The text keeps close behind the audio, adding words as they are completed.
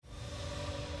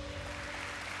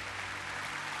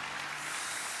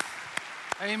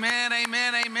Amen,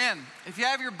 amen, amen. If you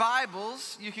have your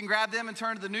Bibles, you can grab them and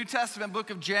turn to the New Testament book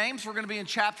of James. We're going to be in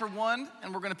chapter 1,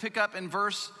 and we're going to pick up in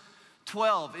verse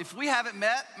 12. If we haven't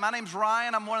met, my name's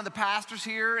Ryan. I'm one of the pastors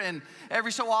here, and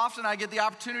every so often I get the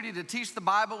opportunity to teach the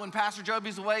Bible when Pastor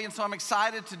Joby's away, and so I'm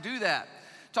excited to do that.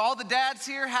 To all the dads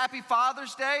here, happy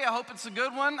Father's Day. I hope it's a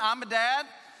good one. I'm a dad,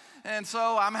 and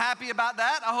so I'm happy about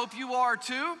that. I hope you are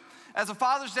too. As a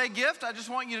Father's Day gift, I just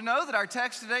want you to know that our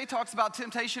text today talks about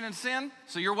temptation and sin,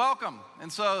 so you're welcome. And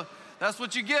so that's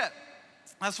what you get.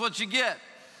 That's what you get.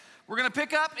 We're going to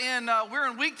pick up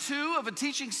we're in week 2 of a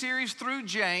teaching series through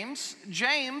James.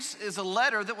 James is a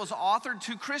letter that was authored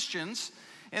to Christians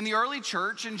in the early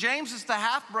church, and James is the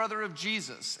half-brother of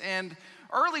Jesus. And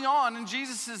early on in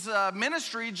Jesus'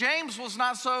 ministry, James he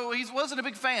wasn't a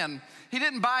big fan. He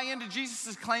didn't buy into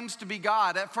Jesus' claims to be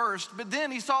God at first, but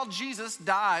then he saw Jesus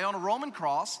die on a Roman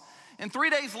cross, and 3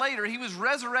 days later, he was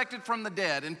resurrected from the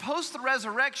dead. And post the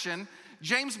resurrection,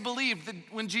 James believed that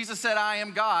when Jesus said, "I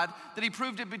am God," that he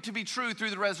proved it to be true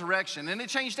through the resurrection, and it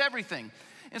changed everything.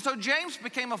 And so James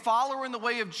became a follower in the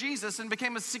way of Jesus and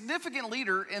became a significant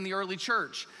leader in the early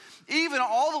church, even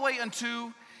all the way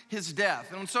unto his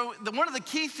death. And so one of the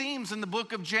key themes in the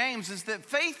book of James is that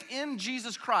faith in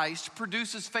Jesus Christ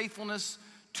produces faithfulness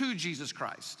to Jesus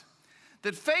Christ.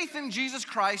 That faith in Jesus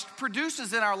Christ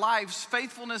produces in our lives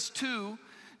faithfulness to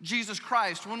Jesus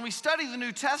Christ. When we study the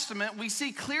New Testament, we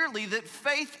see clearly that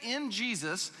faith in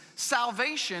Jesus,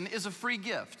 salvation, is a free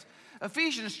gift.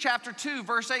 Ephesians chapter 2,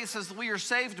 verse 8 says that we are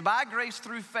saved by grace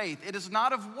through faith. It is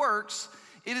not of works,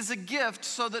 it is a gift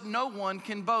so that no one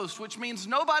can boast, which means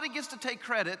nobody gets to take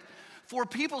credit for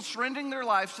people surrendering their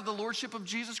lives to the lordship of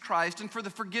Jesus Christ and for the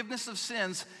forgiveness of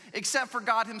sins except for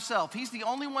God himself. He's the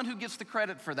only one who gets the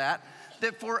credit for that.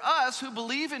 That for us who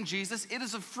believe in Jesus, it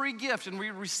is a free gift, and we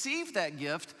receive that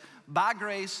gift by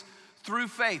grace through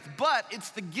faith. But it's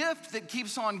the gift that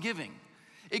keeps on giving.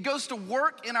 It goes to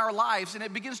work in our lives, and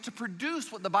it begins to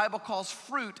produce what the Bible calls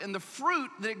fruit. And the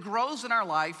fruit that grows in our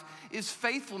life is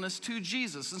faithfulness to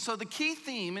Jesus. And so the key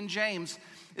theme in James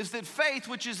is that faith,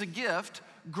 which is a gift,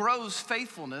 grows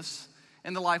faithfulness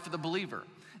in the life of the believer.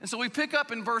 And so we pick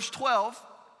up in verse 12,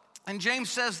 and James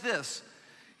says this.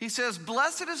 He says,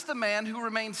 "Blessed is the man who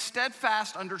remains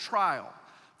steadfast under trial.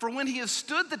 For when he has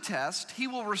stood the test, he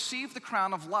will receive the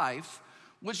crown of life,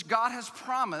 which God has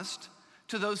promised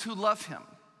to those who love him."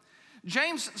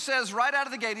 James says right out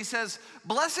of the gate, he says,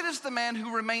 blessed is the man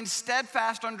who remains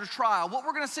steadfast under trial. What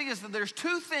we're going to see is that there's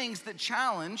 2 things that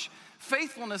challenge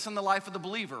faithfulness in the life of the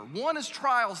believer. One is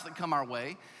trials that come our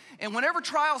way, and whenever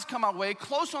trials come our way,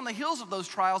 close on the heels of those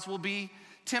trials will be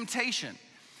temptation.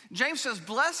 James says,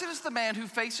 blessed is the man who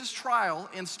faces trial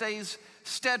and stays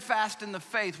steadfast in the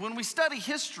faith. When we study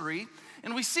history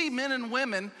and we see men and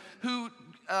women who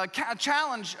they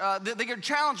get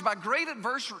challenged by great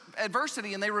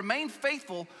adversity and they remain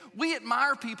faithful, we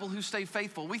admire people who stay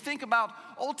faithful. We think about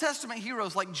Old Testament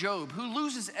heroes like Job, who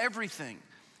loses everything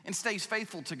and stays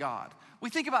faithful to God. We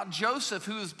think about Joseph,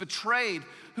 who is betrayed,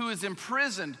 who is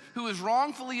imprisoned, who is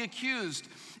wrongfully accused.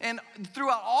 And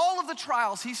throughout all of the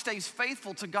trials, he stays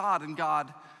faithful to God, and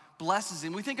God blesses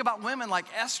him. We think about women like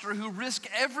Esther, who risk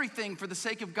everything for the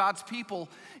sake of God's people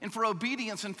and for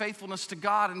obedience and faithfulness to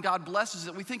God, and God blesses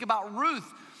it. We think about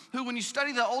Ruth, who, when you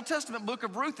study the Old Testament book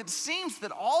of Ruth, it seems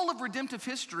that all of redemptive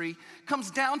history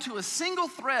comes down to a single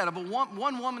thread of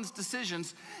one woman's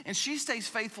decisions, and she stays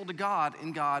faithful to God,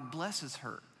 and God blesses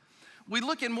her. We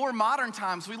look in more modern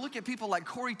times, we look at people like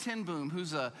Corrie ten Boom,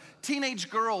 who's a teenage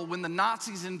girl when the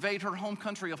Nazis invade her home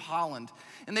country of Holland,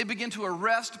 and they begin to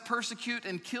arrest, persecute,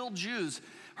 and kill Jews.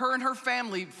 Her and her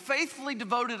family, faithfully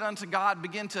devoted unto God,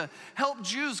 begin to help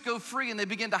Jews go free, and they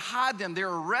begin to hide them. They're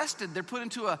arrested, they're put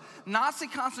into a Nazi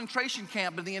concentration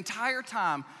camp, but the entire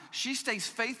time, she stays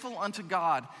faithful unto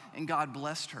God, and God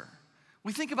blessed her.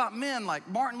 We think about men like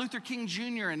Martin Luther King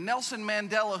Jr. and Nelson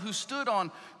Mandela, who stood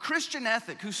on Christian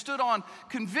ethic, who stood on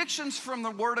convictions from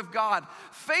the Word of God,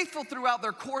 faithful throughout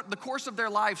the course of their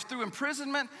lives, through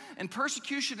imprisonment and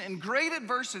persecution and great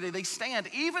adversity. They stand,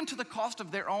 even to the cost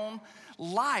of their own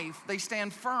life, they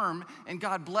stand firm, and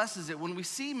God blesses it. When we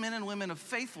see men and women of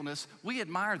faithfulness, we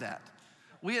admire that.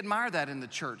 We admire that in the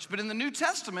church. But in the New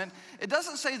Testament, it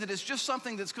doesn't say that it's just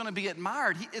something that's going to be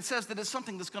admired. It says that it's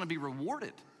something that's going to be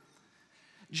rewarded.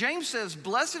 James says,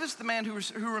 blessed is the man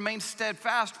who remains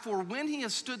steadfast, for when he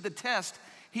has stood the test,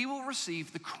 he will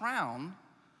receive the crown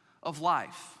of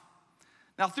life.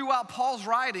 Now, throughout Paul's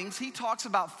writings, he talks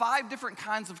about 5 different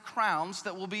kinds of crowns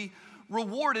that will be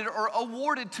rewarded or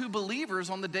awarded to believers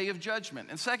on the day of judgment.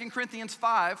 In 2 Corinthians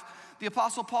 5, the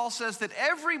Apostle Paul says that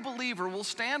every believer will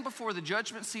stand before the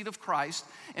judgment seat of Christ,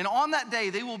 and on that day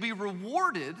they will be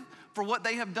rewarded for what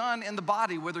they have done in the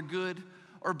body, whether good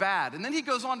or bad. And then he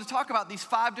goes on to talk about these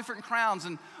 5 different crowns.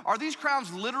 And are these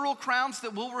crowns literal crowns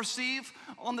that we'll receive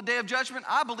on the day of judgment?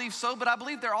 I believe so, but I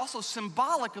believe they're also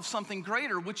symbolic of something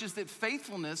greater, which is that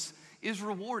faithfulness is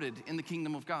rewarded in the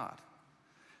kingdom of God.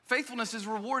 Faithfulness is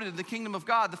rewarded in the kingdom of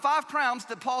God. The 5 crowns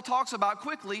that Paul talks about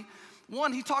quickly,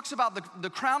 one, he talks about the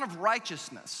crown of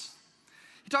righteousness.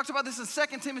 He talks about this in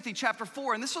 2 Timothy chapter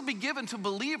 4, and this will be given to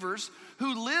believers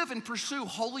who live and pursue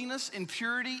holiness and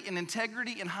purity and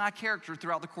integrity and high character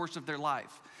throughout the course of their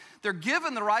life. They're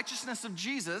given the righteousness of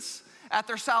Jesus at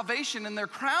their salvation, and they're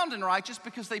crowned in righteous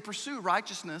because they pursue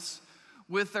righteousness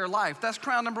with their life. That's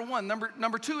crown number 1.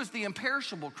 Number 2 is the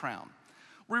imperishable crown.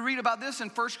 We read about this in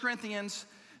 1 Corinthians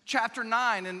chapter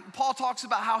 9, and Paul talks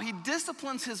about how he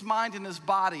disciplines his mind and his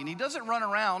body, and he doesn't run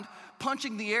around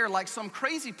punching the air like some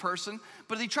crazy person,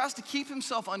 but he tries to keep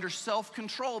himself under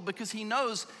self-control because he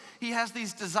knows he has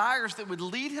these desires that would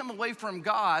lead him away from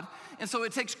God, and so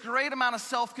it takes great amount of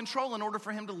self-control in order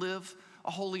for him to live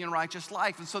a holy and righteous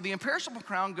life. And so the imperishable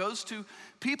crown goes to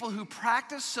people who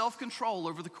practice self-control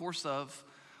over the course of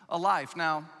a life.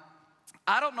 Now,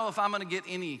 I don't know if I'm gonna get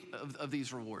any of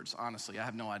these rewards, honestly. I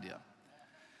have no idea.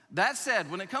 That said,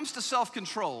 when it comes to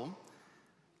self-control,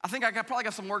 I think I probably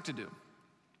got some work to do.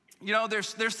 You know,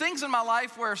 there's things in my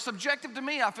life where subjective to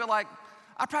me, I feel like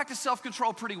I practice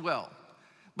self-control pretty well.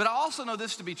 But I also know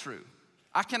this to be true.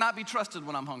 I cannot be trusted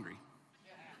when I'm hungry.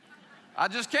 I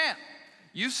just can't.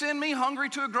 You send me hungry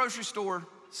to a grocery store,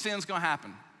 sin's gonna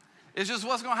happen. It's just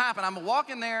what's gonna happen. I'm gonna walk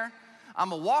in there,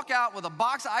 I'm gonna walk out with a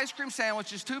box of ice cream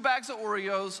sandwiches, 2 bags of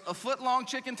Oreos, a foot-long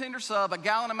chicken tender sub, a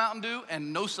gallon of Mountain Dew,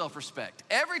 and no self-respect.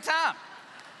 Every time.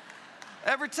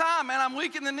 Every time, man, I'm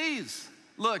weak in the knees.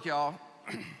 Look, y'all.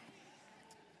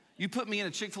 You put me in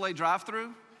a Chick-fil-A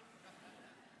drive-thru,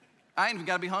 I ain't even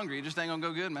gotta be hungry. It just ain't gonna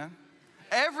go good, man.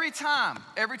 Every time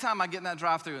I get in that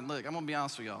drive-thru, and look, I'm gonna be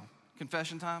honest with y'all.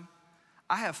 Confession time,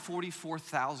 I have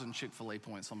 44,000 Chick-fil-A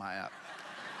points on my app.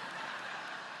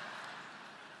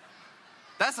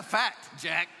 That's a fact,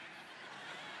 Jack.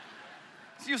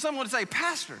 So someone would say,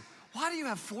 Pastor, why do you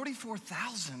have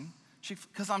 44,000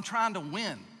 Chick-fil-A? Because I'm trying to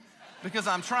win. Because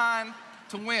I'm trying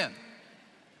to win.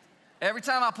 Every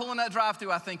time I pull in that drive-thru,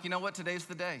 I think, you know what, today's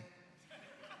the day.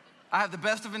 I have the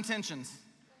best of intentions.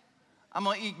 I'm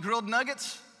gonna eat grilled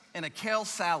nuggets and a kale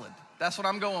salad. That's what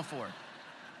I'm going for.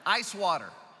 Ice water.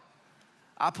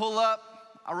 I pull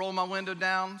up, I roll my window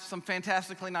down, some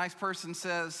fantastically nice person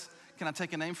says, can I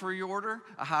take a name for your order?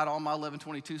 I hide all my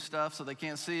 1122 stuff so they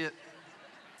can't see it.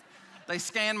 They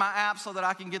scan my app so that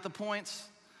I can get the points,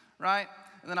 right?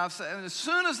 And then and as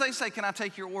soon as they say, can I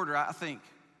take your order, I think,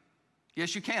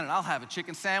 yes, you can, and I'll have a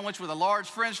chicken sandwich with a large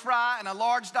French fry and a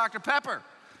large Dr. Pepper,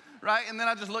 right? And then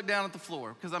I just look down at the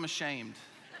floor because I'm ashamed.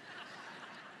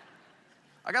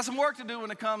 I got some work to do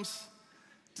when it comes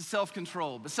to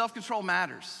self-control, but self-control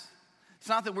matters. It's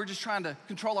not that we're just trying to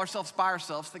control ourselves by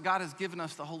ourselves, that God has given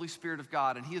us the Holy Spirit of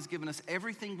God, and He has given us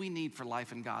everything we need for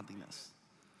life and godliness.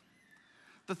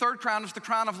 The third crown is the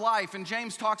crown of life, and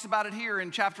James talks about it here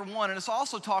in chapter 1, and it's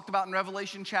also talked about in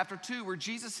Revelation chapter 2, where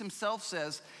Jesus himself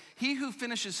says, he who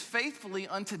finishes faithfully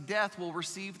unto death will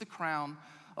receive the crown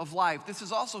of life. This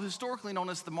is also historically known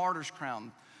as the martyr's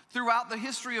crown. Throughout the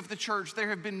history of the church, there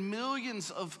have been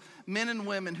millions of men and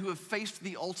women who have faced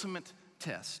the ultimate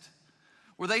test,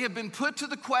 where they have been put to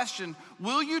the question,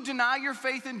 will you deny your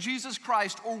faith in Jesus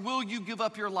Christ or will you give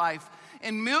up your life?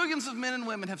 And millions of men and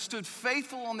women have stood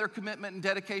faithful on their commitment and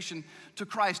dedication to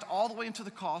Christ all the way into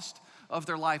the cost of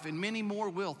their life, and many more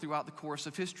will throughout the course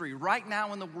of history. Right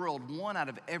now in the world, 1 out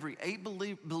of every 8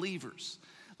 believers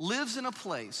lives in a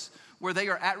place where they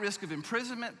are at risk of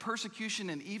imprisonment,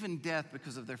 persecution, and even death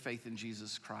because of their faith in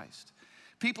Jesus Christ.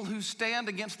 People who stand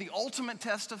against the ultimate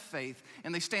test of faith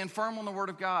and they stand firm on the Word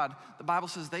of God, the Bible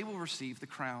says they will receive the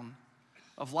crown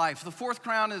of life. The fourth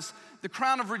crown is the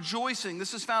crown of rejoicing.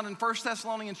 This is found in 1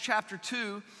 Thessalonians chapter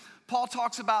 2. Paul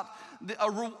talks about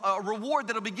a reward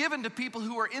that will be given to people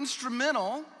who are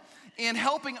instrumental in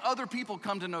helping other people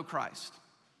come to know Christ.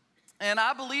 And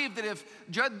I believe that if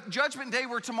Judgment Day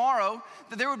were tomorrow,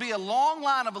 that there would be a long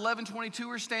line of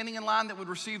 1122ers standing in line that would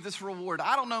receive this reward.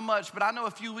 I don't know much, but I know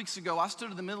a few weeks ago, I stood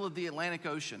in the middle of the Atlantic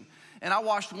Ocean, and I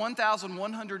watched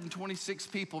 1,126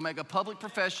 people make a public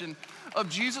profession of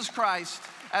Jesus Christ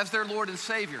as their Lord and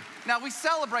Savior. Now we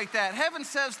celebrate that.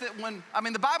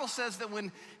 The Bible says that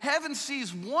when heaven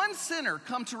sees one sinner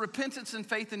come to repentance and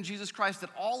faith in Jesus Christ, that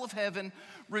all of heaven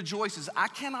rejoices. I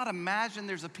cannot imagine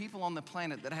there's a people on the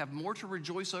planet that have more to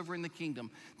rejoice over in the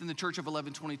kingdom than the Church of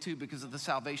 1122 because of the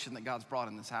salvation that God's brought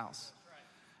in this house.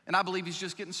 And I believe he's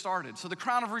just getting started. So the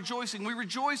crown of rejoicing, we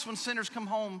rejoice when sinners come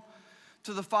home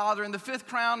to the Father. And the fifth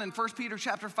crown in 1 Peter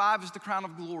chapter 5 is the crown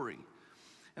of glory.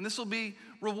 And this will be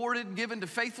rewarded and given to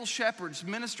faithful shepherds,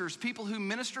 ministers, people who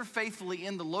minister faithfully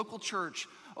in the local church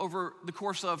over the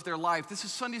course of their life. This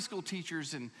is Sunday school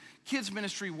teachers and kids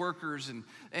ministry workers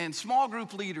and small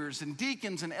group leaders and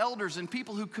deacons and elders and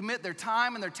people who commit their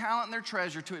time and their talent and their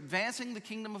treasure to advancing the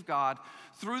kingdom of God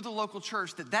through the local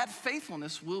church, that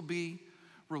faithfulness will be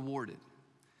rewarded.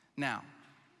 Now,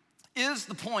 is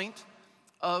the point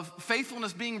of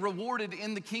faithfulness being rewarded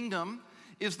in the kingdom,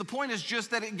 is the point is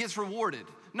just that it gets rewarded?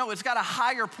 No, it's got a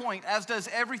higher point, as does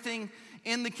everything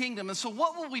in the kingdom. And so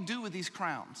what will we do with these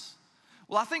crowns?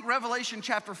 Well, I think Revelation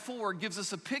chapter 4 gives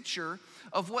us a picture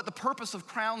of what the purpose of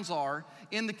crowns are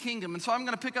in the kingdom. And so I'm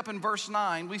going to pick up in verse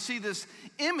 9. We see this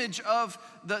image of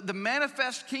the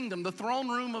manifest kingdom, the throne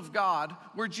room of God,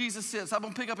 where Jesus sits. I'm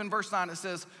going to pick up in verse 9. It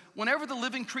says, whenever the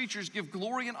living creatures give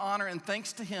glory and honor and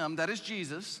thanks to him, that is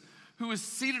Jesus, who is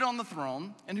seated on the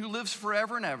throne and who lives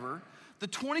forever and ever, the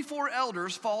 24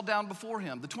 elders fall down before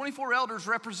him. The 24 elders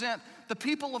represent the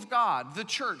people of God, the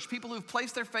church, people who've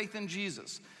placed their faith in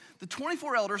Jesus. The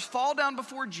 24 elders fall down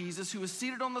before Jesus, who is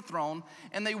seated on the throne,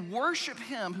 and they worship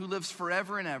him who lives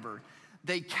forever and ever.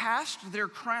 They cast their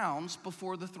crowns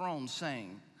before the throne,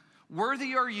 saying,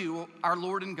 worthy are you, our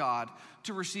Lord and God,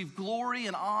 to receive glory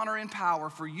and honor and power,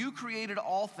 for you created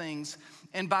all things,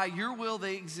 and by your will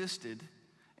they existed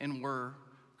and were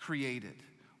created.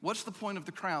 What's the point of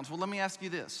the crowns? Well, let me ask you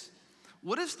this.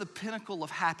 What is the pinnacle of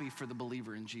happy for the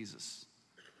believer in Jesus?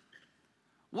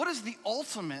 What is the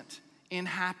ultimate in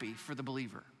happy for the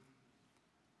believer?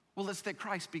 Well, it's that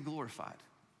Christ be glorified.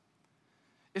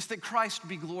 It's that Christ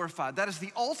be glorified. That is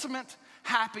the ultimate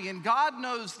happy. And God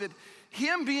knows that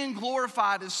him being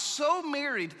glorified is so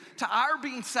married to our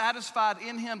being satisfied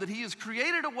in him that he has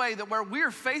created a way that where we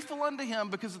are faithful unto him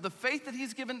because of the faith that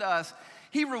he's given to us,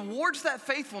 he rewards that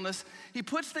faithfulness. He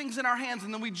puts things in our hands,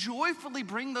 and then we joyfully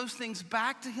bring those things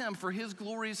back to him for his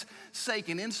glory's sake.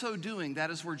 And in so doing,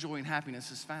 that is where joy and happiness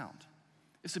is found.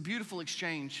 It's a beautiful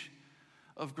exchange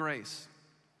of grace.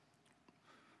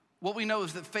 What we know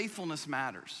is that faithfulness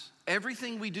matters.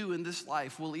 Everything we do in this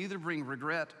life will either bring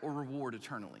regret or reward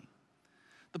eternally.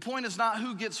 The point is not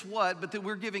who gets what, but that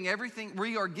we are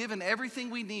given everything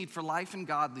we need for life and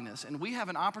godliness, and we have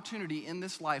an opportunity in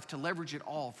this life to leverage it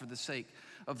all for the sake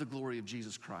of the glory of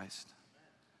Jesus Christ.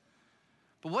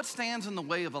 But what stands in the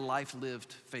way of a life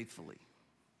lived faithfully?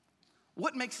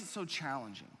 What makes it so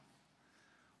challenging?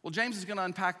 Well, James is going to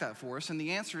unpack that for us, and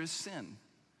the answer is sin.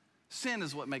 Sin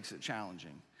is what makes it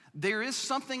challenging. There is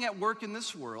something at work in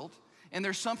this world, and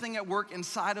there's something at work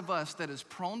inside of us that is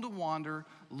prone to wander,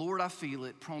 Lord, I feel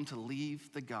it, prone to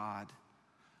leave the God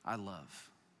I love.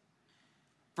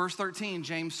 Verse 13,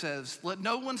 James says, let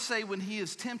no one say when he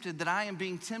is tempted that I am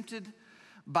being tempted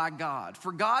by God.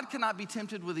 For God cannot be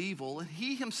tempted with evil, and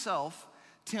he himself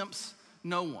tempts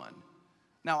no one.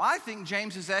 Now, I think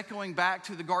James is echoing back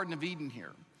to the Garden of Eden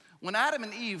here. When Adam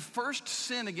and Eve first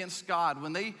sin against God,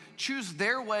 when they choose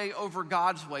their way over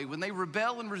God's way, when they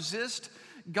rebel and resist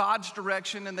God's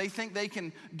direction and they think they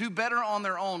can do better on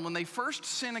their own, when they first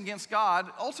sin against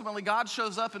God, ultimately God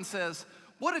shows up and says,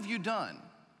 what have you done?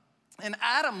 And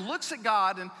Adam looks at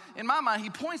God, and in my mind,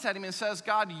 he points at him and says,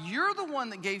 God, you're the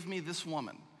one that gave me this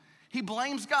woman. He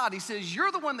blames God. He says,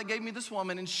 you're the one that gave me this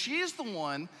woman, and she's the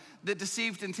one that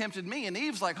deceived and tempted me. And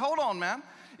Eve's like, hold on, man.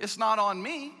 It's not on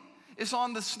me. It's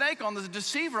on the snake, on the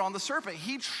deceiver, on the serpent.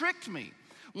 He tricked me.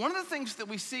 One of the things that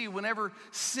we see whenever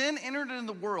sin entered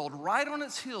into the world, right on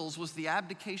its heels was the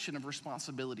abdication of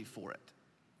responsibility for it.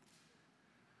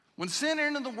 When sin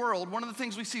entered into the world, one of the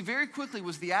things we see very quickly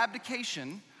was the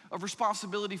abdication of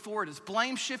responsibility for it. It's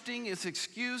blame shifting, it's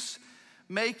excuse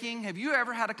making. Have you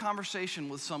ever had a conversation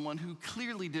with someone who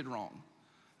clearly did wrong?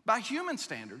 By human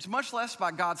standards, much less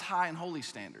by God's high and holy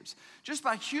standards. Just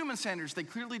by human standards, they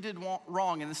clearly did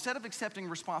wrong, and instead of accepting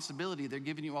responsibility, they're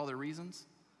giving you all their reasons.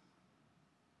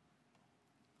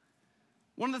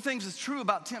 One of the things that's true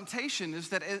about temptation is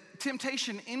that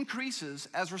temptation increases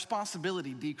as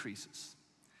responsibility decreases.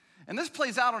 And this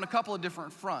plays out on a couple of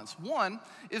different fronts. One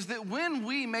is that when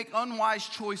we make unwise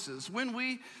choices, when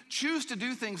we choose to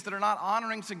do things that are not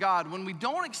honoring to God, when we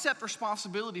don't accept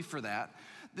responsibility for that,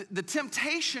 the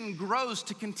temptation grows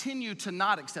to continue to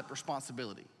not accept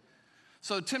responsibility.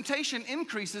 So temptation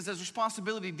increases as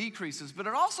responsibility decreases, but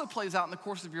it also plays out in the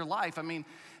course of your life. I mean,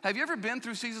 have you ever been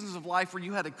through seasons of life where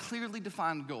you had a clearly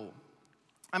defined goal?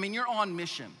 I mean, you're on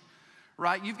mission,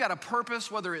 right? You've got a purpose,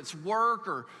 whether it's work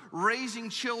or raising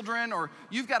children, or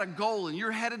you've got a goal and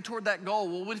you're headed toward that goal.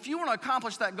 Well, if you want to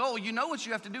accomplish that goal, you know what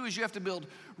you have to do is you have to build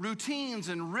routines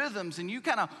and rhythms, and you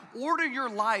kind of order your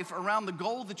life around the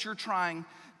goal that you're trying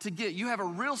to get. You have a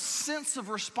real sense of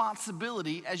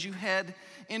responsibility as you head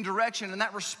in direction, and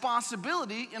that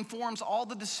responsibility informs all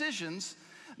the decisions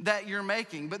that you're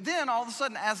making. But then all of a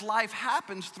sudden, as life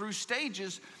happens through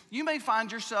stages, you may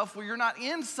find yourself where you're not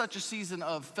in such a season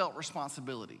of felt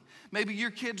responsibility. Maybe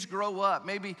your kids grow up.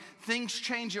 Maybe things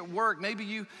change at work. Maybe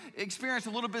you experience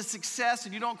a little bit of success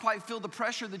and you don't quite feel the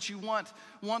pressure that you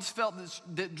once felt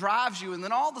that drives you. And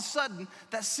then all of a sudden,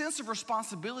 that sense of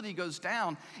responsibility goes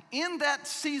down. In that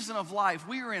season of life,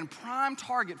 we are in prime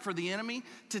target for the enemy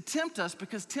to tempt us,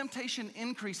 because temptation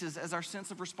increases as our sense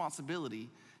of responsibility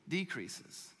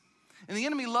decreases. And the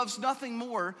enemy loves nothing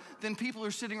more than people who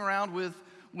are sitting around with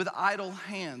idle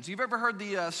hands. You've ever heard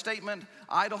the statement,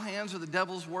 idle hands are the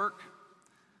devil's work?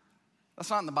 That's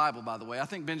not in the Bible, by the way. I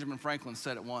think Benjamin Franklin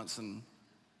said it once, and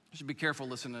you should be careful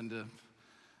listening to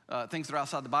things that are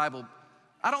outside the Bible.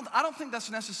 I don't think that's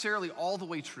necessarily all the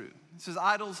way true. It says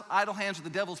idle hands are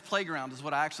the devil's playground is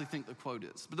what I actually think the quote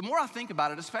is. But the more I think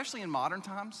about it, especially in modern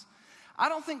times, I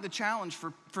don't think the challenge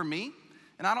for me,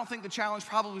 and I don't think the challenge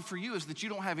probably for you, is that you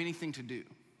don't have anything to do.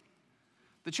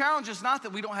 The challenge is not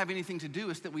that we don't have anything to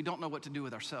do, it's that we don't know what to do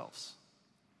with ourselves.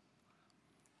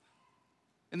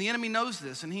 And the enemy knows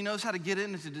this, and he knows how to get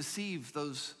in and to deceive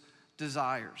those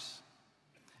desires.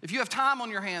 If you have time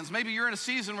on your hands, maybe you're in a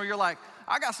season where you're like,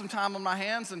 I got some time on my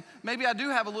hands, and maybe I do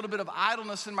have a little bit of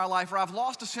idleness in my life, or I've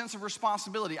lost a sense of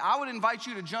responsibility. I would invite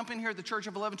you to jump in here at the Church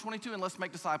of 1122 and let's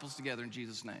make disciples together in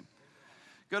Jesus' name.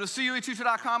 Go to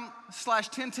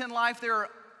cuetutor.com/1010life. There are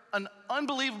an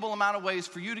unbelievable amount of ways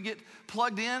for you to get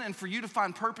plugged in and for you to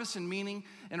find purpose and meaning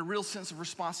and a real sense of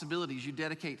responsibility as you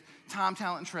dedicate time,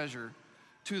 talent, and treasure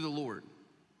to the Lord.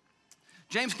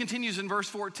 James continues in verse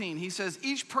 14. He says,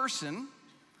 each person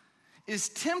is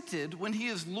tempted when he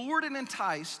is lured and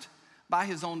enticed by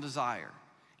his own desire.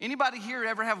 Anybody here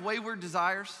ever have wayward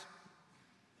desires?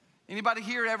 Anybody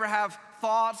here ever have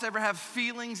thoughts, ever have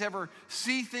feelings, ever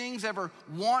see things, ever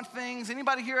want things?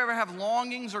 Anybody here ever have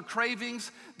longings or cravings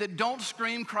that don't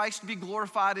scream, Christ be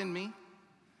glorified in me?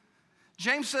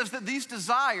 James says that these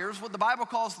desires, what the Bible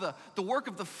calls the work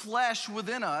of the flesh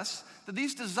within us, that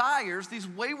these desires, these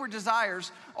wayward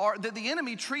desires, are that the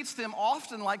enemy treats them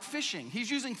often like fishing. He's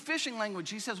using fishing language.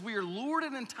 He says we are lured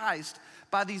and enticed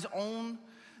by these own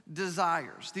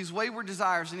desires, these wayward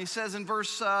desires. And he says in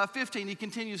verse 15, he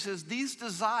continues, says, these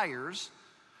desires,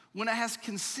 when it has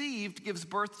conceived, gives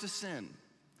birth to sin.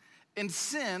 And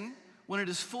sin, when it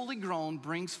is fully grown,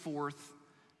 brings forth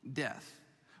death.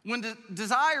 When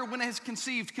desire, when it has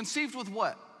conceived with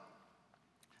what?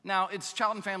 Now, it's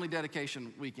Child and Family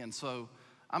Dedication Weekend, so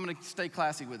I'm gonna stay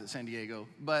classy with it, San Diego.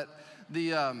 But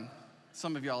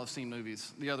some of y'all have seen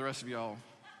movies. The rest of y'all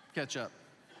catch up.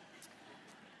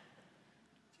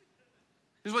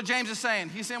 Here's what James is saying.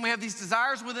 He's saying we have these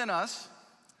desires within us,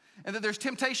 and that there's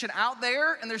temptation out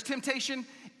there, and there's temptation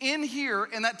in here,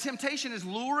 and that temptation is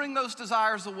luring those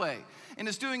desires away. And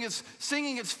it's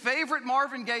singing its favorite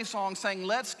Marvin Gaye song, saying,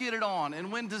 let's get it on.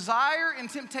 And when desire and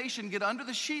temptation get under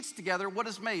the sheets together, what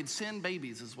is made? Sin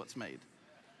babies is what's made.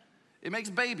 It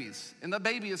makes babies, and the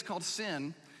baby is called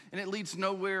sin, and it leads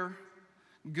nowhere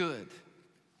good.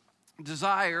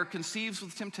 Desire conceives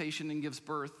with temptation and gives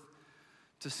birth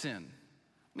to sin.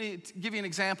 Let me give you an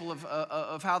example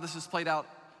of how this has played out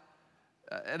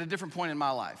at a different point in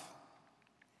my life.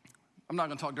 I'm not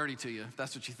gonna talk dirty to you if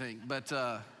that's what you think, but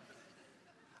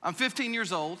I'm 15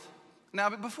 years old. Now,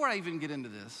 but before I even get into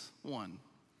this,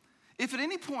 if at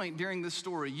any point during this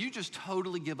story you just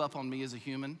totally give up on me as a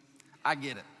human, I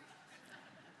get it.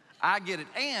 I get it.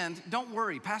 And don't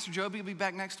worry, Pastor Joby will be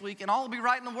back next week and all will be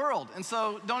right in the world. And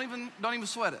so don't even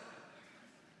sweat it.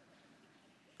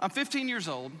 I'm 15 years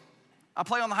old. I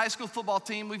play on the high school football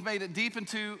team. We've made it deep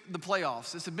into the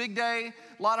playoffs. It's a big day,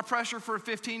 a lot of pressure for a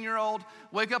 15-year-old.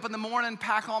 Wake up in the morning,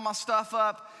 pack all my stuff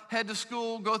up, head to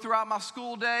school, go throughout my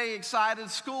school day, excited,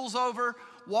 school's over,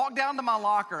 walk down to my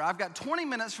locker. I've got 20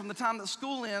 minutes from the time that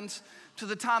school ends to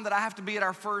the time that I have to be at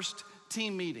our first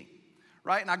team meeting,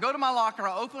 right? And I go to my locker,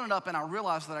 I open it up, and I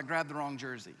realize that I grabbed the wrong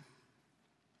jersey.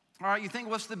 All right, you think,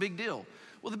 what's the big deal?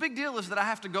 Well, the big deal is that I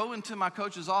have to go into my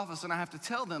coach's office and I have to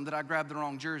tell them that I grabbed the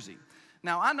wrong jersey.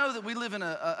 Now, I know that we live in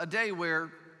a day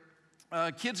where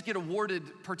kids get awarded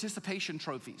participation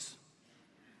trophies.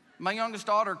 My youngest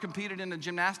daughter competed in a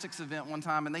gymnastics event one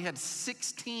time, and they had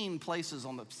 16 places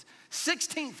on the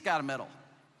 16th got a medal.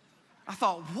 I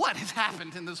thought, what has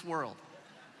happened in this world?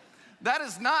 That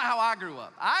is not how I grew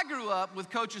up. I grew up with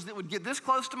coaches that would get this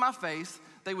close to my face.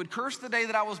 They would curse the day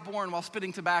that I was born while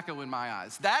spitting tobacco in my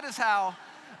eyes. That is how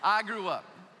I grew up,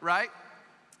 right?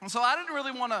 And so I didn't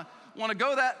really want to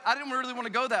go that. I didn't really want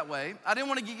to go that way. I didn't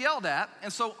want to get yelled at.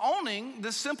 And so owning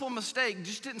this simple mistake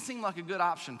just didn't seem like a good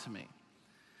option to me.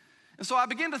 And so I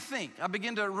began to think. I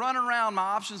began to run around my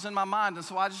options in my mind. And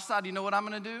so I just decided, you know what I'm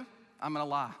going to do? I'm going to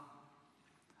lie.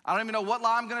 I don't even know what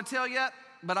lie I'm going to tell yet,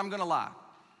 but I'm going to lie.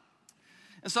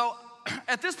 And so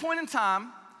at this point in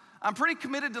time, I'm pretty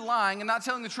committed to lying and not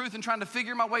telling the truth and trying to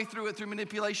figure my way through it through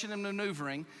manipulation and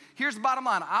maneuvering. Here's the bottom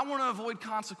line. I want to avoid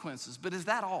consequences, but is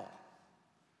that all?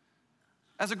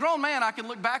 As a grown man, I can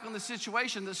look back on the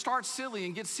situation that starts silly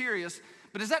and gets serious,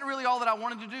 but is that really all that I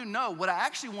wanted to do? No. What I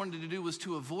actually wanted to do was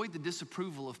to avoid the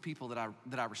disapproval of people that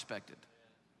I respected,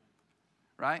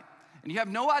 right? And you have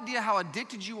no idea how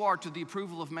addicted you are to the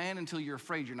approval of man until you're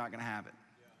afraid you're not going to have it.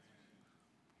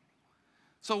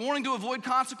 So wanting to avoid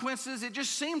consequences, it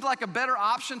just seemed like a better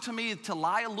option to me to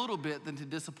lie a little bit than to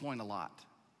disappoint a lot.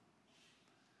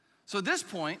 So at this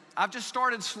point, I've just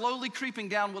started slowly creeping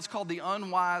down what's called the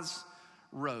unwise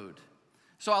road.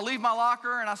 So I leave my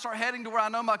locker and I start heading to where I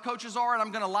know my coaches are, and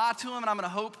I'm gonna lie to them and I'm gonna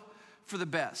hope for the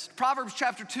best. Proverbs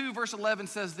chapter 2, verse 11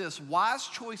 says this: wise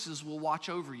choices will watch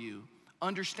over you,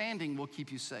 understanding will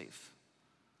keep you safe.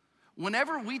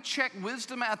 Whenever we check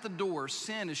wisdom at the door,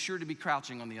 sin is sure to be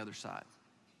crouching on the other side.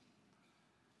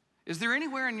 Is there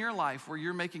anywhere in your life where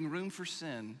you're making room for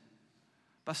sin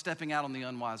by stepping out on the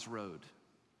unwise road?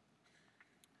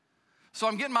 So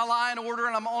I'm getting my lie in order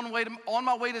and I'm on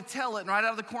my way to tell it, and right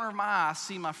out of the corner of my eye, I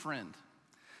see my friend.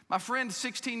 My friend is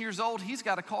 16 years old. He's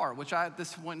got a car, which I at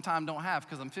this point in time don't have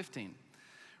because I'm 15,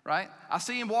 right? I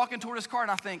see him walking toward his car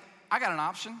and I think, I got an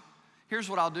option. Here's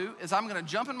what I'll do is I'm gonna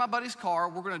jump in my buddy's car.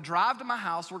 We're gonna drive to my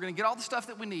house. We're gonna get all the stuff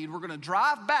that we need. We're gonna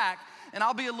drive back, and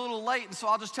I'll be a little late, and so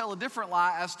I'll just tell a different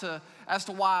lie as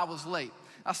to why I was late.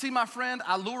 I see my friend,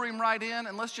 I lure him right in,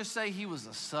 and let's just say he was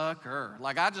a sucker.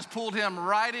 Like I just pulled him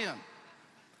right in.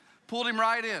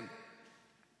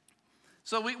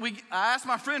 So I asked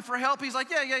my friend for help. He's like,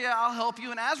 yeah, I'll help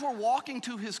you. And as we're walking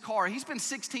to his car, he's been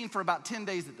 16 for about 10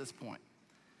 days at this point.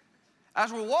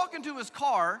 As we're walking to his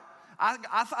car,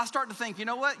 I start to think, you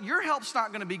know what? Your help's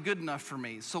not gonna be good enough for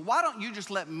me. So why don't you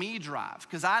just let me drive?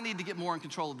 Because I need to get more in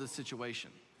control of this situation.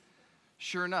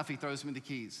 Sure enough, he throws me the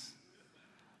keys.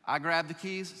 I grab the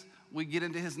keys. We get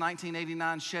into his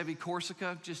 1989 Chevy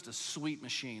Corsica, just a sweet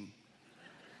machine.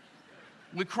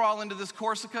 We crawl into this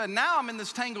Corsica, and now I'm in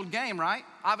this tangled game, right?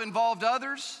 I've involved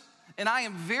others, and I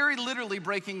am very literally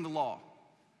breaking the law.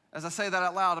 As I say that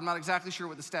out loud, I'm not exactly sure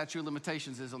what the statute of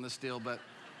limitations is on this deal, but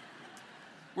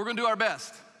we're gonna do our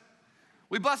best.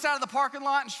 We bust out of the parking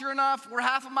lot, and sure enough, we're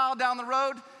half a mile down the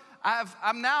road.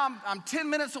 I'm 10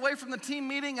 minutes away from the team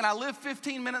meeting, and I live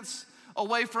 15 minutes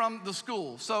away from the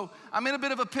school. So I'm in a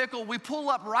bit of a pickle. We pull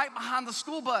up right behind the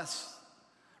school bus,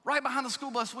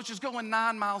 which is going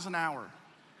 9 miles an hour,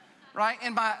 right?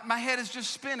 And my head is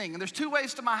just spinning. And there's two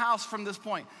ways to my house from this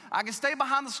point. I can stay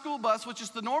behind the school bus, which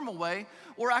is the normal way,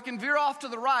 or I can veer off to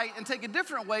the right and take a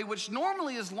different way, which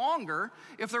normally is longer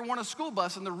if there weren't a school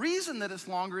bus. And the reason that it's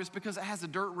longer is because it has a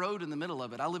dirt road in the middle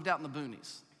of it. I lived out in the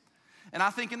boonies. And I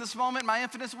think in this moment, my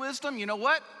infinite wisdom, you know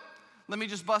what? Let me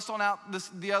just bust on out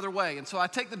the other way. And so I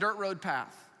take the dirt road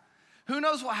path. Who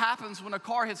knows what happens when a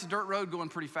car hits a dirt road going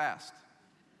pretty fast?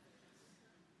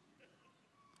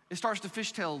 It starts to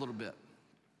fishtail a little bit,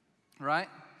 right?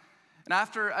 And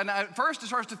at first it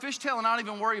starts to fishtail and I don't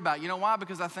even worry about it. You know why?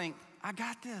 Because I think, I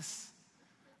got this.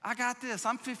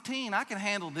 I'm 15, I can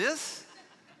handle this.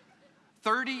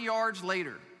 30 yards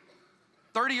later,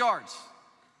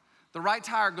 the right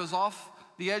tire goes off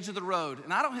the edge of the road,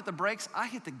 and I don't hit the brakes, I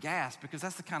hit the gas because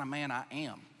that's the kind of man I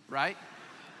am, right?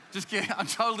 Just kidding, I'm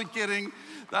totally kidding.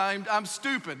 I'm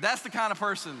stupid. That's the kind of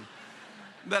person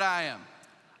that I am.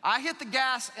 I hit the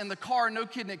gas and the car, no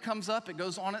kidding, it comes up, it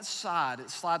goes on its side, it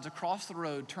slides across the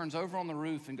road, turns over on the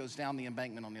roof, and goes down the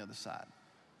embankment on the other side.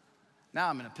 Now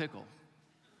I'm in a pickle.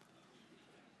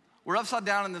 We're upside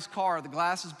down in this car, the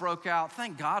glasses broke out.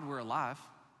 Thank God we're alive.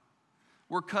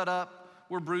 We're cut up,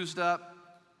 we're bruised up.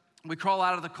 We crawl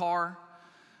out of the car.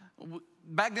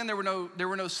 Back then there were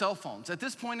no cell phones. At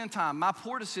this point in time, my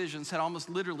poor decisions had almost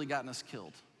literally gotten us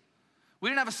killed. We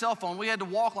didn't have a cell phone. We had to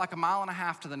walk like 1.5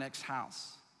 miles to the next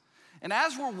house. And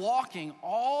as we're walking,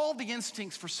 all the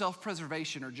instincts for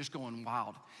self-preservation are just going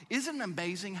wild. Isn't it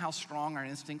amazing how strong our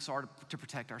instincts are to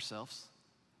protect ourselves?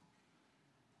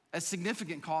 At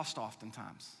significant cost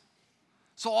oftentimes.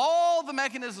 So all the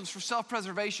mechanisms for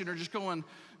self-preservation are just going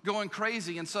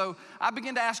crazy. And so I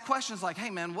begin to ask questions like,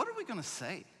 hey man, what are we gonna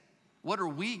say? What are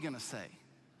we gonna say?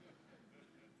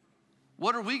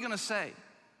 What are we gonna say?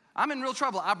 I'm in real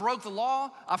trouble. I broke the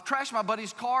law. I've crashed my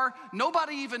buddy's car.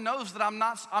 Nobody even knows that I'm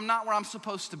not where I'm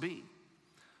supposed to be.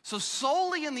 So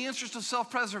solely in the interest of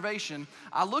self-preservation,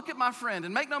 I look at my friend,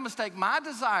 and make no mistake, my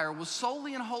desire was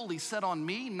solely and wholly set on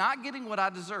me not getting what I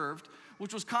deserved,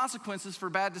 which was consequences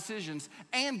for bad decisions,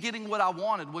 and getting what I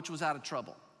wanted, which was out of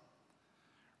trouble.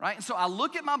 Right? And so I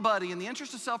look at my buddy in the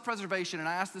interest of self-preservation, and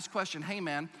I ask this question, hey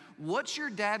man, what's your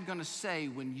dad gonna say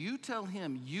when you tell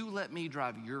him you let me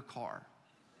drive your car?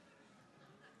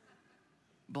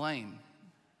 Blame.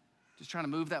 Just trying to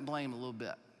move that blame a little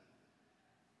bit.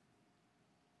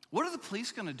 What are the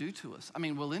police gonna do to us? I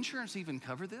mean, will insurance even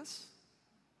cover this?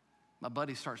 My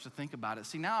buddy starts to think about it.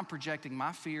 See, now I'm projecting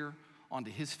my fear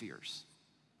onto his fears.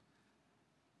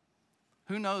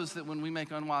 Who knows that when we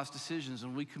make unwise decisions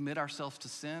and we commit ourselves to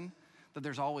sin, that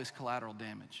there's always collateral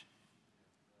damage.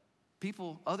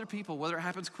 Other people, whether it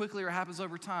happens quickly or happens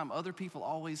over time, other people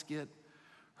always get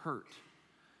hurt.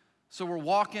 So we're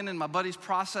walking and my buddy's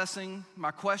processing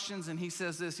my questions and he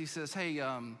says this, he says, hey,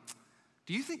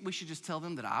 do you think we should just tell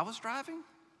them that I was driving?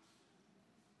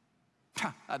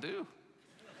 I do.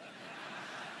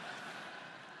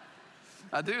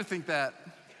 I do think that.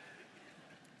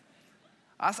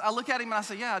 I look at him and I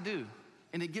say, yeah, I do.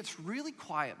 And it gets really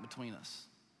quiet between us.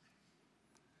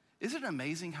 Isn't it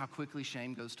amazing how quickly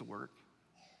shame goes to work?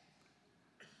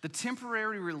 The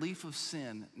temporary relief of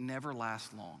sin never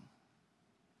lasts long.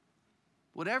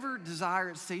 Whatever desire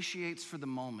it satiates for the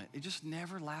moment, it just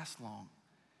never lasts long.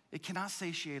 It cannot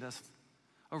satiate us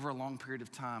over a long period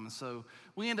of time. And so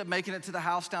we end up making it to the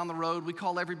house down the road. We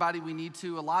call everybody we need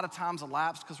to. A lot of times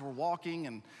elapse because we're walking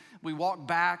and we walk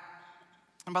back.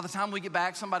 And by the time we get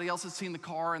back, somebody else had seen the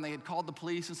car and they had called the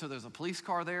police. And so there's a police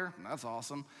car there. That's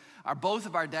awesome. Both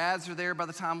of our dads are there by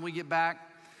the time we get back.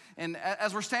 And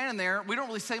as we're standing there, we don't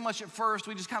really say much at first.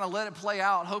 We just kind of let it play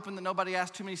out, hoping that nobody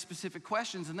asks too many specific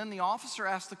questions. And then the officer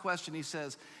asks the question. He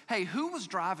says, hey, who was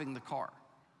driving the car?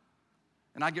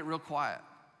 And I get real quiet.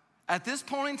 At this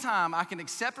point in time, I can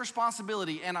accept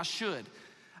responsibility, and I should.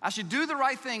 I should do the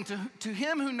right thing. To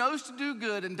him who knows to do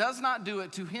good and does not do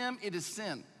it, to him it is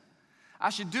sin. I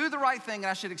should do the right thing, and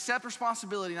I should accept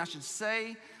responsibility, and I should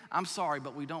say, I'm sorry,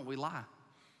 but we don't. We lie.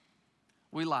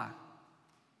 We lie.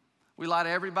 We lie to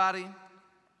everybody.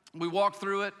 We walk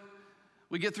through it.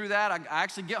 We get through that. I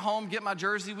actually get home, get my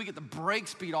jersey. We get the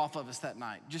brakes beat off of us that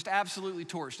night. Just absolutely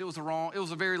torched. It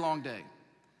was a very long day.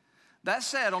 That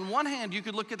said, on one hand, you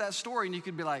could look at that story and you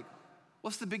could be like,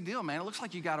 what's the big deal, man? It looks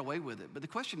like you got away with it. But the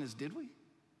question is, did we?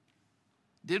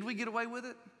 Did we get away with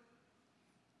it?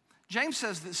 James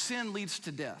says that sin leads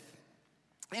to death.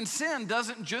 And sin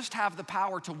doesn't just have the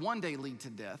power to one day lead to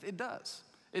death. It does.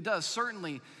 It does.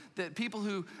 Certainly that people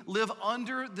who live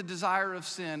under the desire of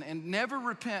sin and never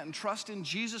repent and trust in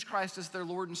Jesus Christ as their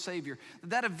Lord and Savior,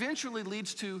 that eventually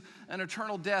leads to an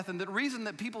eternal death. And the reason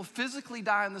that people physically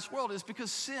die in this world is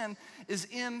because sin is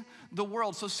in the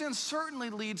world. So sin certainly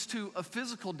leads to a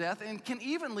physical death and can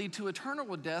even lead to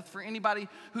eternal death for anybody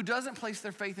who doesn't place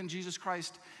their faith in Jesus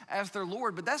Christ as their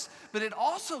Lord. But it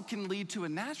also can lead to a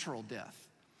natural death.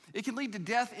 It can lead to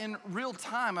death in real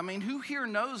time. I mean, who here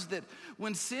knows that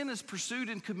when sin is pursued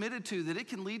and committed to, that it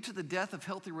can lead to the death of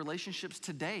healthy relationships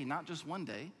today, not just one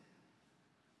day?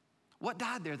 What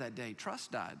died there that day?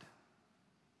 Trust died.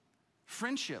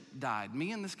 Friendship died.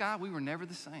 Me and this guy, we were never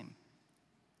the same.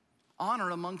 Honor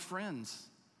among friends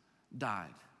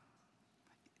died.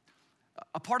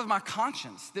 A part of my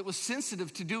conscience that was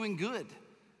sensitive to doing good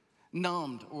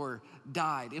numbed or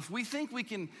died. If we think we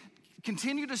can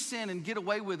continue to sin and get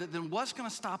away with it, then what's gonna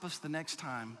stop us the next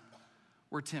time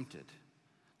we're tempted?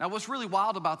 Now, what's really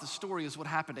wild about the story is what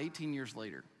happened 18 years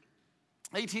later.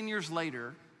 18 years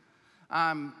later,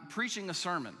 I'm preaching a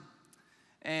sermon,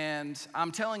 and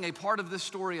I'm telling a part of this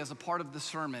story as a part of the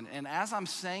sermon, and as I'm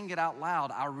saying it out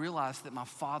loud, I realized that my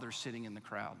father's sitting in the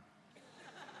crowd.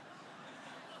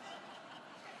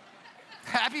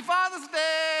 Happy Father's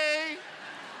Day!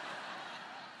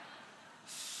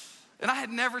 And I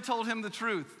had never told him the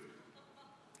truth.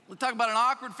 We'll talk about an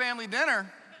awkward family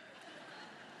dinner.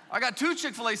 I got 2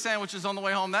 Chick-fil-A sandwiches on the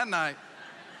way home that night.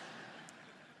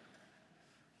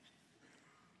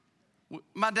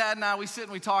 My dad and I, we sit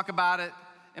and we talk about it.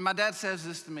 And my dad says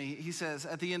this to me. He says,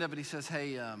 at the end of it, he says,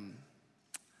 hey,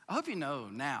 I hope you know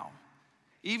now,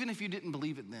 even if you didn't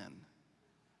believe it then,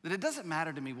 that it doesn't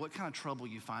matter to me what kind of trouble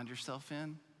you find yourself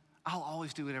in. I'll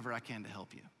always do whatever I can to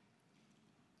help you.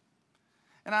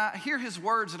 And I hear his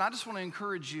words, and I just want to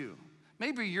encourage you.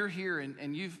 Maybe you're here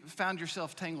and you've found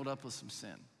yourself tangled up with some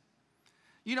sin.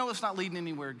 You know it's not leading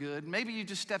anywhere good. Maybe you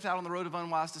just stepped out on the road of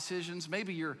unwise decisions.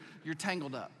 Maybe you're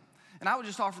tangled up. And I would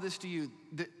just offer this to you,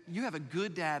 that you have a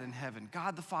good dad in heaven,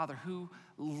 God the Father, who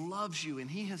loves you, and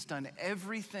he has done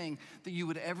everything that you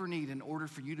would ever need in order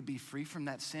for you to be free from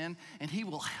that sin, and he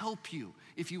will help you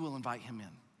if you will invite him in.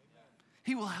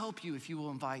 He will help you if you will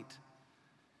invite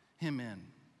him in.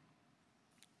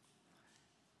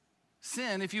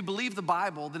 Sin, if you believe the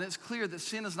Bible, then it's clear that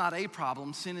sin is not a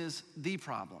problem, sin is the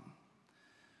problem.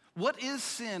 What is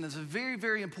sin is a very,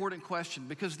 very important question,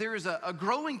 because there is a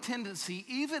growing tendency,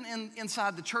 even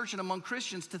inside the church and among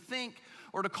Christians, to think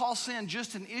or to call sin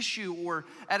just an issue, or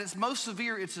at its most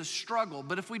severe, it's a struggle.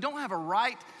 But if we don't have a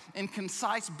right and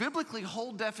concise, biblically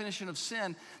whole definition of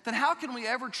sin, then how can we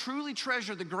ever truly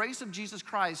treasure the grace of Jesus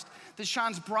Christ that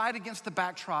shines bright against the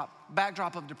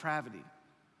backdrop of depravity?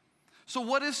 So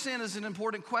what is sin is an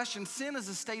important question. Sin is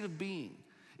a state of being.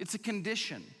 It's a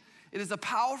condition. It is a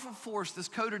powerful force that's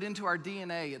coded into our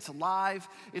DNA. It's alive,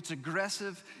 it's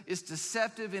aggressive, it's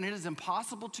deceptive, and it is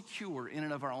impossible to cure in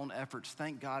and of our own efforts.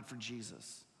 Thank God for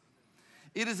Jesus.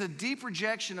 It is a deep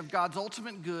rejection of God's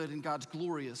ultimate good and God's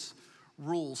glorious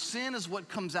rule. Sin is what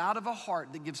comes out of a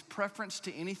heart that gives preference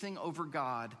to anything over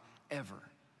God ever.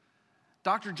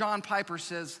 Dr. John Piper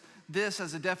says this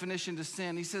as a definition to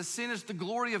sin. He says, sin is the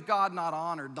glory of God not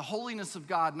honored, the holiness of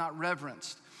God not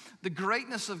reverenced, the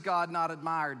greatness of God not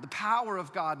admired, the power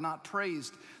of God not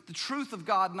praised, the truth of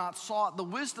God not sought, the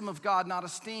wisdom of God not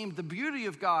esteemed, the beauty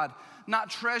of God not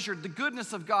treasured, the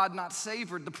goodness of God not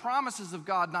savored, the promises of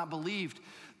God not believed,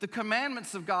 the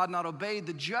commandments of God not obeyed,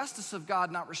 the justice of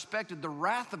God not respected, the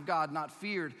wrath of God not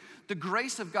feared, the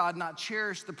grace of God not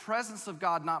cherished, the presence of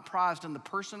God not prized, and the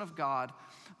person of God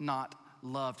not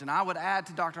loved. And I would add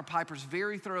to Dr. Piper's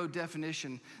very thorough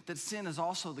definition that sin is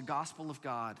also the gospel of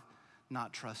God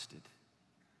not trusted.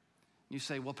 You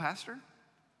say, well, Pastor,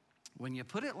 when you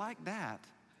put it like that,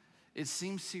 it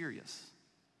seems serious.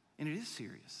 And it is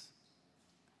serious.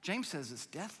 James says it's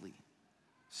deathly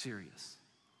serious.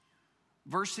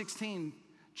 Verse 16,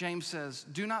 James says,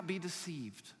 do not be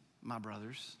deceived, my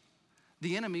brothers.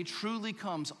 The enemy truly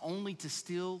comes only to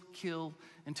steal, kill,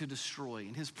 and to destroy.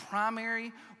 And his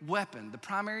primary weapon, the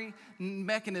primary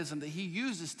mechanism that he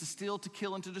uses to steal, to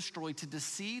kill, and to destroy, to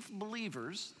deceive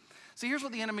believers. See, here's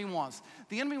what the enemy wants.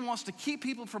 The enemy wants to keep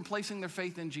people from placing their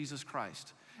faith in Jesus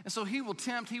Christ. And so he will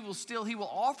tempt, he will steal, he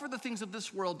will offer the things of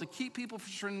this world to keep people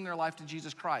from surrendering their life to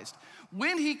Jesus Christ.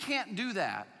 When he can't do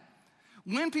that,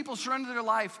 when people surrender their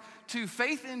life to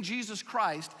faith in Jesus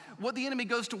Christ, what the enemy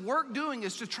goes to work doing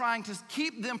is to trying to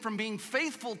keep them from being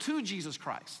faithful to Jesus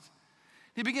Christ.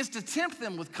 He begins to tempt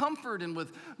them with comfort and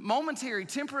with momentary,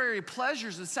 temporary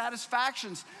pleasures and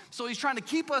satisfactions. So he's trying to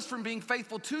keep us from being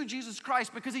faithful to Jesus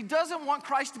Christ, because he doesn't want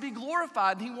Christ to be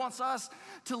glorified, and he wants us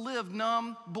to live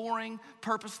numb, boring,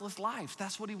 purposeless lives.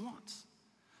 That's what he wants.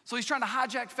 So he's trying to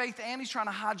hijack faith, and he's trying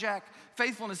to hijack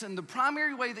faithfulness. And the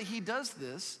primary way that he does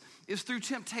this is through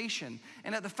temptation.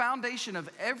 And at the foundation of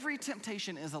every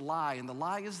temptation is a lie. And the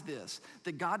lie is this: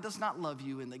 that God does not love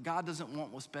you and that God doesn't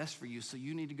want what's best for you, so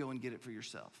you need to go and get it for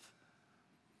yourself.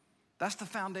 That's the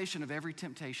foundation of every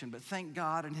temptation. But thank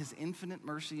God in his infinite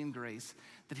mercy and grace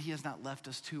that he has not left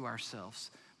us to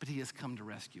ourselves, but he has come to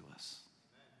rescue us.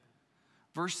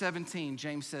 Verse 17,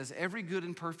 James says, every good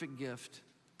and perfect gift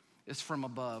is from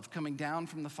above, coming down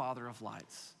from the Father of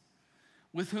lights,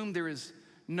 with whom there is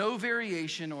no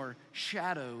variation or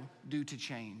shadow due to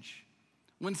change.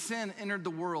 When sin entered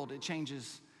the world, it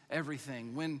changes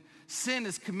everything. When sin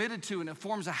is committed to and it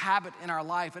forms a habit in our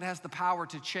life, it has the power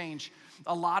to change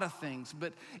a lot of things.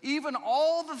 But even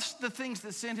all the things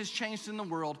that sin has changed in the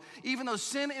world, even though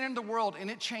sin entered the world and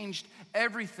it changed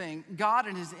everything, God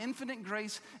in his infinite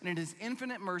grace and in his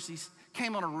infinite mercies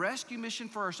came on a rescue mission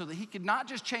for us so that he could not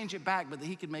just change it back, but that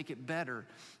he could make it better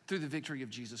through the victory of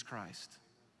Jesus Christ.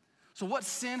 So what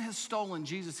sin has stolen,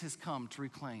 Jesus has come to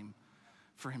reclaim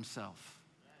for himself.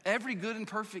 Every good and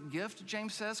perfect gift,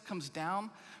 James says, comes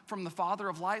down from the Father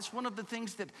of lights. One of the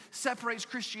things that separates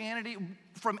Christianity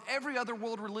from every other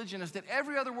world religion is that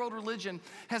every other world religion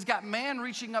has got man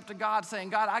reaching up to God saying,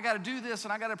 God, I got to do this,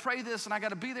 and I got to pray this, and I got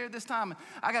to be there this time, and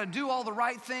I got to do all the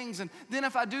right things, and then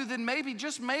if I do, then maybe,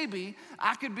 just maybe,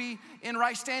 I could be in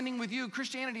right standing with you.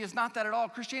 Christianity is not that at all.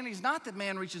 Christianity is not that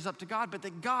man reaches up to God, but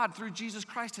that God, through Jesus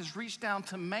Christ, has reached down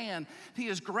to man. He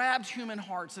has grabbed human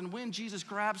hearts, and when Jesus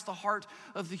grabs the heart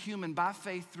of the human by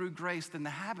faith through grace, then the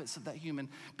habits of that human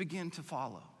begin to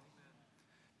follow.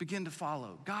 Begin to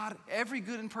follow. God, every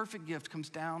good and perfect gift comes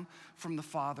down from the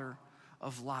Father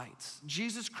of lights.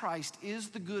 Jesus Christ is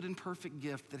the good and perfect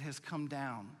gift that has come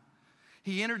down.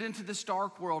 He entered into this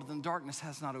dark world, and darkness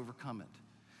has not overcome it.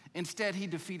 Instead, he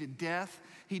defeated death.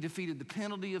 He defeated the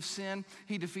penalty of sin.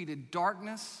 He defeated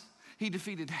darkness. He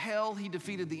defeated hell. He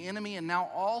defeated the enemy. And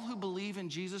now all who believe in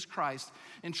Jesus Christ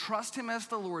and trust him as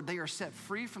the Lord, they are set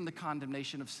free from the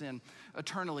condemnation of sin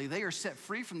eternally. They are set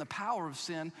free from the power of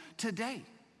sin today.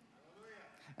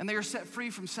 And they are set free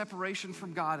from separation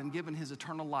from God and given his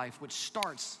eternal life, which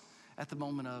starts at the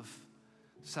moment of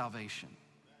salvation.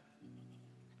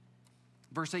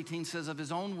 Verse 18 says, of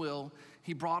his own will,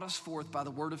 he brought us forth by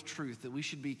the word of truth, that we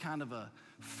should be kind of a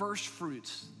first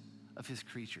fruits of his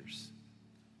creatures.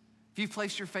 If you've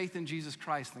placed your faith in Jesus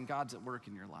Christ, then God's at work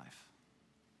in your life.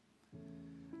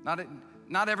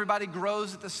 Not everybody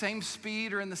grows at the same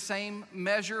speed or in the same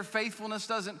measure. Faithfulness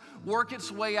doesn't work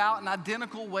its way out in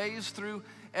identical ways through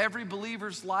every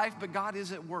believer's life, but God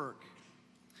is at work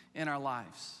in our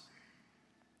lives.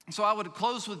 So I would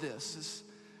close with this.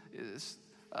 Is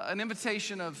an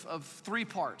invitation of three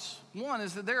parts. One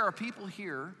is that there are people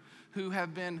here who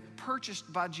have been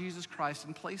purchased by Jesus Christ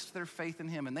and placed their faith in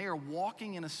him, and they are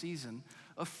walking in a season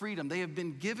of freedom. They have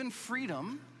been given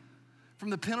freedom from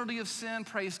the penalty of sin,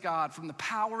 praise God, from the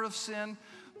power of sin,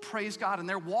 praise God, and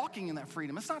they're walking in that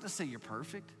freedom. It's not to say you're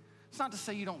perfect. It's not to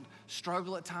say you don't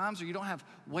struggle at times or you don't have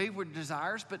wayward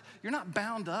desires, but you're not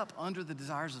bound up under the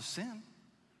desires of sin.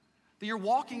 That you're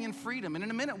walking in freedom. And in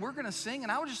a minute, we're going to sing,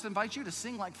 and I would just invite you to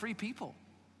sing like free people.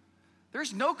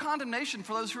 There's no condemnation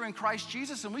for those who are in Christ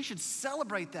Jesus, and we should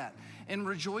celebrate that and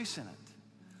rejoice in it.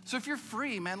 So if you're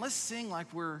free, man, let's sing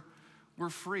like we're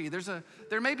free.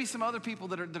 There may be some other people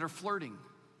that are flirting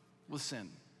with sin.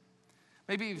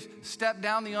 Maybe you've stepped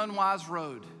down the unwise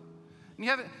road, and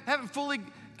you haven't fully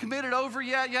committed over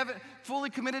yet. You haven't fully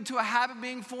committed to a habit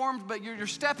being formed, but you're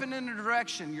stepping in a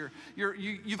direction.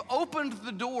 You've opened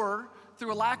the door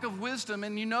through a lack of wisdom,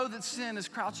 and you know that sin is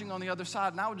crouching on the other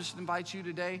side. And I would just invite you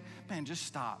today, man, just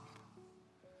stop.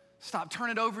 Stop,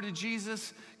 turn it over to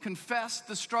Jesus, confess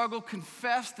the struggle,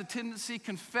 confess the tendency,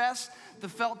 confess the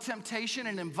felt temptation,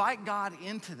 and invite God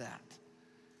into that.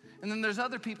 And then there's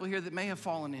other people here that may have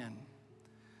fallen in.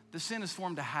 The sin has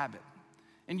formed a habit.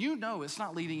 And you know it's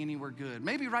not leading anywhere good.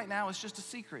 Maybe right now it's just a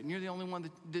secret and you're the only one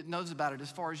that knows about it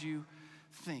as far as you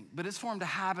think. But it's formed a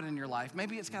habit in your life.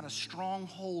 Maybe it's got a strong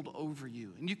hold over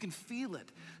you and you can feel it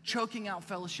choking out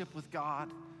fellowship with God,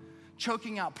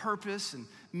 choking out purpose and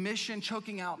mission,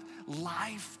 choking out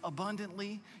life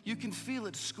abundantly. You can feel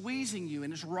it squeezing you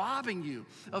and it's robbing you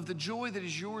of the joy that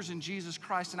is yours in Jesus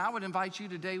Christ. And I would invite you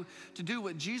today to do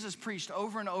what Jesus preached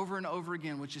over and over and over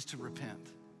again, which is to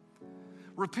repent.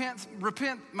 Repent,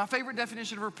 my favorite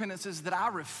definition of repentance is that I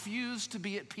refuse to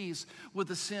be at peace with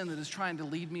the sin that is trying to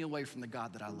lead me away from the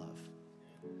God that I love.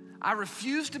 I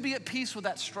refuse to be at peace with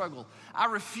that struggle. I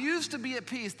refuse to be at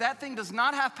peace. That thing does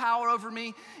not have power over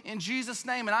me in Jesus'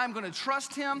 name, and I'm going to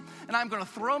trust him, and I'm going to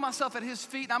throw myself at his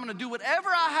feet, and I'm going to do whatever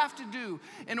I have to do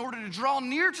in order to draw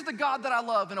near to the God that I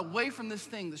love and away from this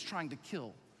thing that's trying to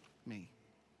kill me.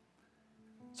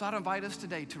 So I'd invite us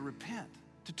today to repent,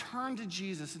 to turn to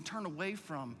Jesus and turn away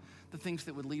from the things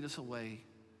that would lead us away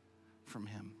from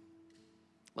him.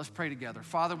 Let's pray together.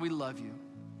 Father, we love you.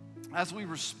 As we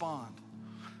respond,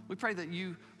 we pray that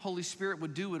you, Holy Spirit,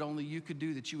 would do what only you could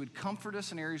do, that you would comfort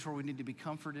us in areas where we need to be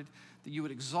comforted, that you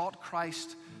would exalt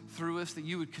Christ through us, that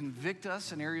you would convict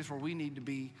us in areas where we need to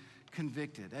be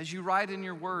convicted. As you write in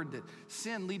your word that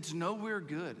sin leads nowhere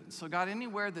good. So God,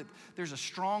 anywhere that there's a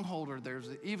stronghold or there's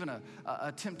even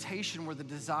a temptation where the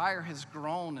desire has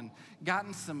grown and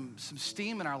gotten some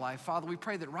steam in our life, Father, we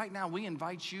pray that right now we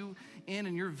invite you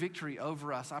in your victory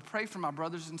over us. I pray for my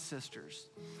brothers and sisters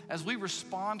as we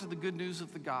respond to the good news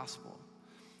of the gospel.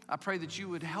 I pray that you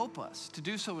would help us to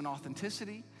do so in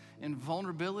authenticity, in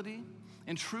vulnerability,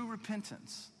 in true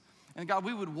repentance. And God,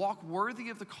 we would walk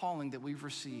worthy of the calling that we've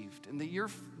received, and that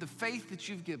the faith that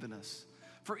you've given us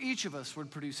for each of us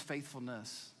would produce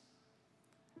faithfulness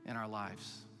in our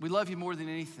lives. We love you more than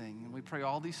anything, and we pray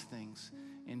all these things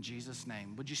in Jesus'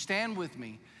 name. Would you stand with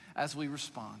me as we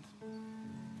respond?